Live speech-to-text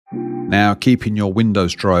Now, keeping your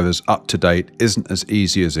Windows drivers up to date isn't as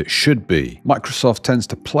easy as it should be. Microsoft tends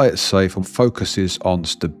to play it safe and focuses on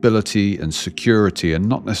stability and security and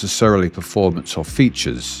not necessarily performance or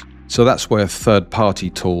features. So that's where third-party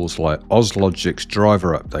tools like Auslogics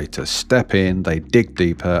Driver Updater step in, they dig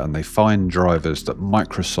deeper, and they find drivers that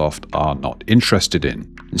Microsoft are not interested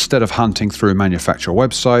in. Instead of hunting through manufacturer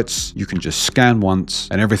websites, you can just scan once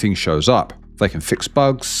and everything shows up. They can fix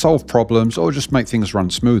bugs, solve problems, or just make things run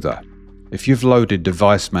smoother. If you've loaded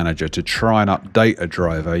Device Manager to try and update a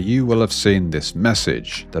driver, you will have seen this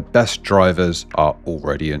message. The best drivers are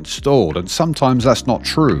already installed, and sometimes that's not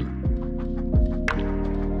true.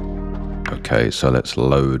 Okay, so let's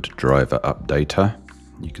load Driver Updater.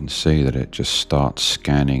 You can see that it just starts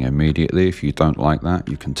scanning immediately. If you don't like that,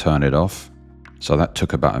 you can turn it off. So that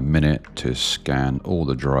took about a minute to scan all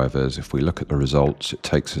the drivers. If we look at the results, it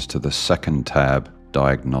takes us to the second tab,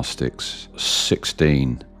 Diagnostics,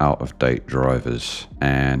 16 out-of-date drivers.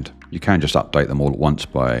 And you can just update them all at once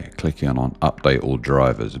by clicking on Update All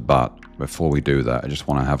Drivers. But before we do that, I just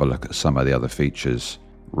want to have a look at some of the other features.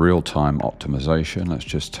 Real-time optimization, let's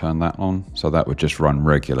just turn that on. So that would just run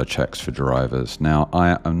regular checks for drivers. Now,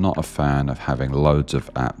 I am not a fan of having loads of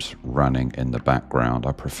apps running in the background.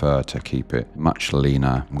 I prefer to keep it much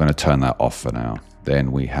leaner. I'm going to turn that off for now.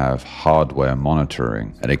 Then we have hardware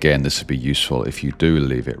monitoring. And again, this would be useful if you do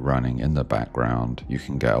leave it running in the background. You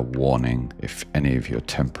can get a warning if any of your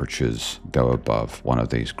temperatures go above one of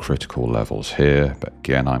these critical levels here. But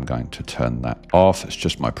again, I'm going to turn that off. It's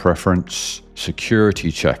just my preference.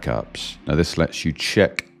 Security checkups. Now this lets you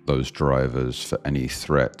check those drivers for any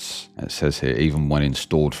threats. It says here, even when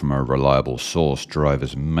installed from a reliable source,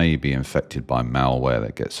 drivers may be infected by malware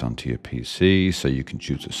that gets onto your PC, so you can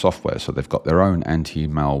choose the software. So they've got their own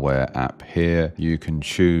anti-malware app here. You can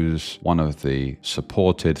choose one of the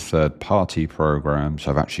supported third-party programs.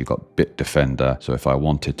 I've actually got Bitdefender, so if I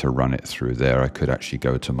wanted to run it through there, I could actually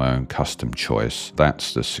go to my own custom choice.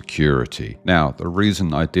 That's the security. Now, the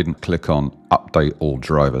reason I didn't click on Update All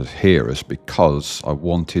Drivers here is because I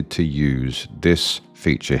wanted to use this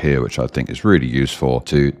feature here, which I think is really useful,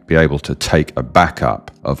 to be able to take a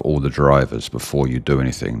backup of all the drivers before you do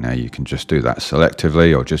anything. Now you can just do that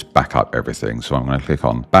selectively or just back up everything. So I'm going to click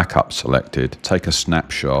on Backup Selected, take a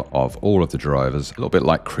snapshot of all of the drivers, a little bit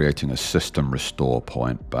like creating a system restore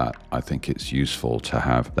point, but I think it's useful to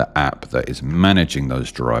have the app that is managing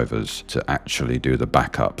those drivers to actually do the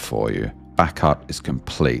backup for you. Backup is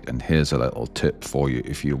complete, and here's a little tip for you.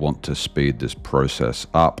 If you want to speed this process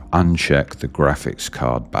up, uncheck the graphics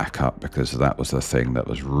card backup, because that was the thing that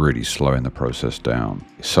was really slowing the process down.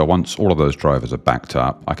 So once all of those drivers are backed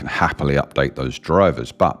up, I can happily update those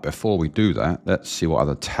drivers. But before we do that, let's see what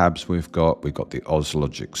other tabs we've got. We've got the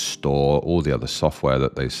Auslogics store, all the other software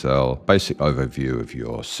that they sell, basic overview of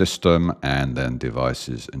your system, and then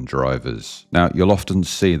devices and drivers. Now, you'll often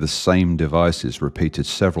see the same devices repeated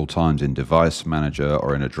several times in Device Manager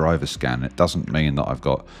or in a driver scan. It doesn't mean that I've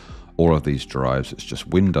got all of these drives. It's just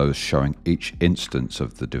Windows showing each instance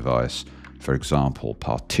of the device. For example,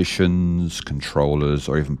 partitions, controllers,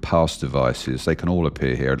 or even past devices, they can all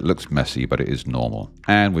appear here. It looks messy, but it is normal.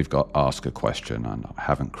 And we've got Ask a Question, and I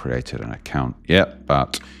haven't created an account yet,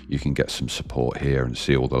 but you can get some support here and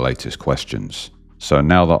see all the latest questions. So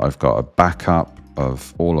now that I've got a backup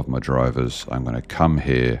of all of my drivers, I'm going to come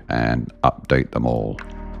here and update them all.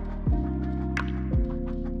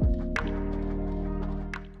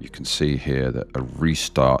 You can see here that a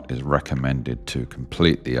restart is recommended to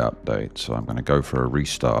complete the update. So I'm going to go for a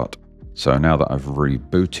restart. So now that I've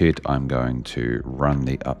rebooted, I'm going to run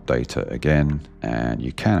the updater again. And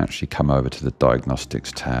you can actually come over to the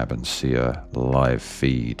Diagnostics tab and see a live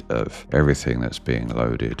feed of everything that's being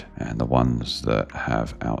loaded and the ones that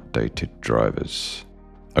have outdated drivers.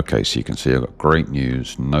 Okay, so you can see I've got great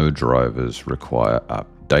news. No drivers require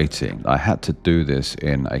updating. I had to do this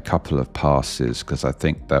in a couple of passes because I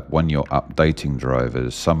think that when you're updating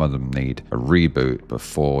drivers, some of them need a reboot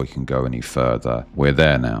before you can go any further. We're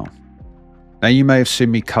there now. Now, you may have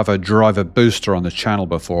seen me cover Driver Booster on the channel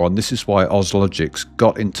before, and this is why Auslogics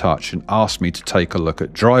got in touch and asked me to take a look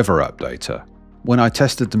at Driver Updater. When I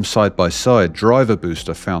tested them side by side, Driver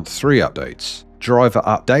Booster found 3 updates. Driver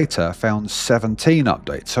Updater found 17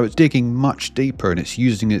 updates, so it's digging much deeper and it's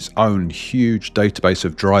using its own huge database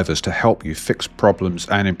of drivers to help you fix problems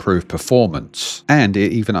and improve performance. And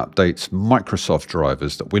it even updates Microsoft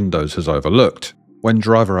drivers that Windows has overlooked. When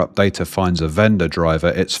Driver Updater finds a vendor driver,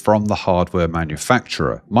 it's from the hardware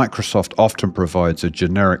manufacturer. Microsoft often provides a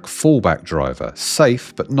generic fallback driver,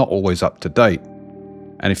 safe but not always up to date.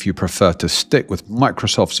 And if you prefer to stick with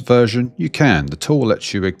Microsoft's version, you can. The tool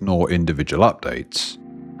lets you ignore individual updates.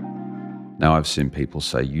 Now, I've seen people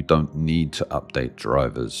say you don't need to update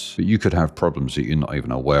drivers, but you could have problems that you're not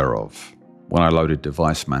even aware of. When I loaded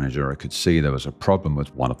Device Manager, I could see there was a problem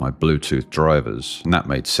with one of my Bluetooth drivers, and that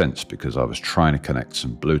made sense because I was trying to connect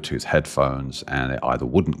some Bluetooth headphones and it either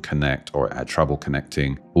wouldn't connect or it had trouble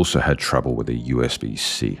connecting. Also had trouble with a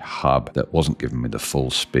USB-C hub that wasn't giving me the full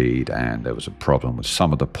speed, and there was a problem with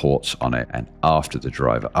some of the ports on it, and after the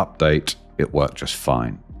driver update, it worked just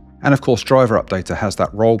fine. And of course, Driver Updater has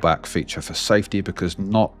that rollback feature for safety because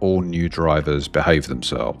not all new drivers behave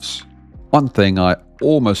themselves. One thing I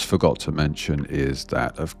almost forgot to mention is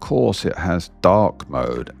that, of course, it has dark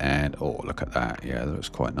mode, and oh, look at that. Yeah, that was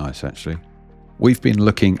quite nice, actually. We've been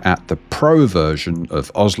looking at the Pro version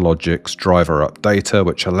of Auslogics Driver Updater,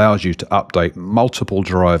 which allows you to update multiple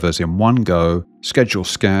drivers in one go, schedule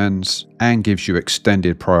scans, and gives you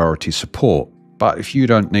extended priority support. But if you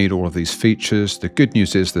don't need all of these features, the good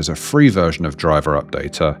news is there's a free version of Driver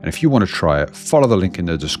Updater, and if you want to try it, follow the link in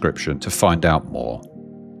the description to find out more.